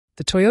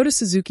The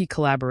Toyota-Suzuki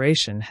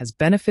collaboration has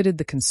benefited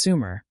the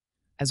consumer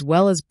as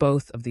well as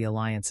both of the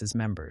alliance's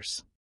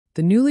members.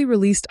 The newly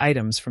released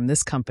items from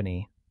this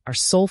company are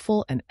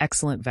soulful and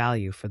excellent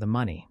value for the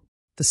money.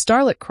 The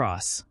Starlet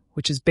Cross,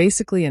 which is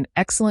basically an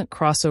excellent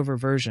crossover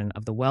version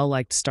of the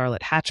well-liked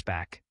Starlet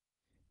hatchback,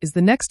 is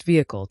the next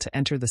vehicle to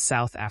enter the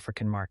South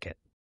African market.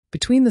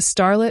 Between the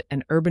Starlet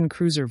and urban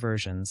cruiser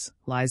versions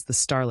lies the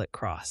Starlet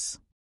Cross.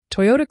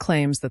 Toyota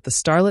claims that the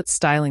Starlet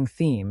styling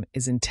theme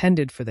is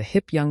intended for the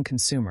hip young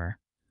consumer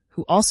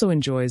who also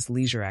enjoys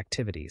leisure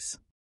activities.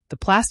 The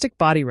plastic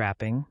body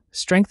wrapping,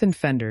 strengthened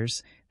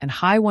fenders, and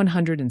high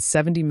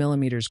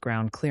 170mm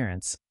ground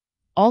clearance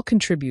all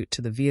contribute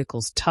to the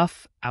vehicle's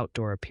tough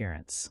outdoor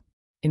appearance.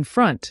 In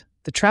front,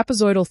 the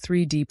trapezoidal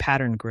 3D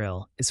pattern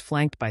grille is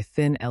flanked by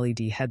thin LED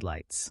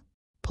headlights.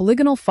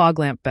 Polygonal fog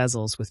lamp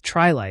bezels with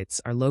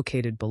tri-lights are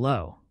located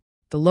below.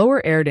 The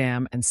lower air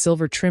dam and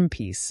silver trim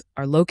piece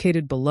are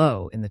located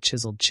below in the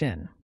chiseled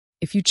chin.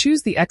 If you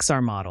choose the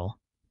XR model,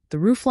 the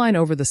roofline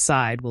over the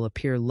side will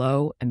appear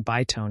low and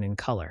bitone in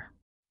color.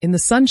 In the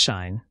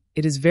sunshine,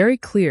 it is very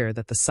clear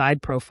that the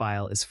side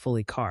profile is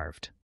fully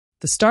carved.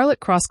 The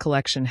Starlet Cross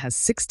collection has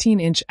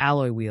 16-inch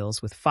alloy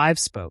wheels with 5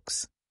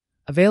 spokes,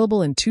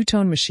 available in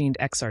two-tone machined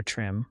XR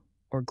trim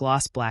or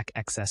gloss black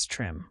XS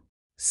trim.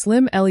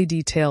 Slim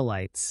LED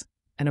taillights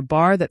and a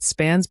bar that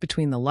spans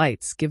between the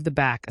lights give the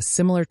back a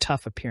similar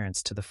tough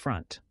appearance to the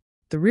front.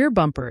 The rear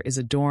bumper is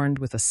adorned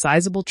with a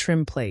sizable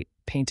trim plate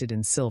painted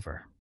in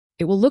silver.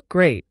 It will look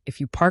great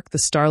if you park the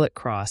Starlet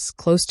Cross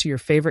close to your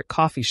favorite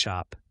coffee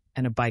shop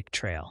and a bike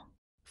trail.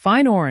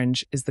 Fine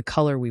orange is the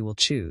color we will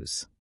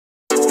choose.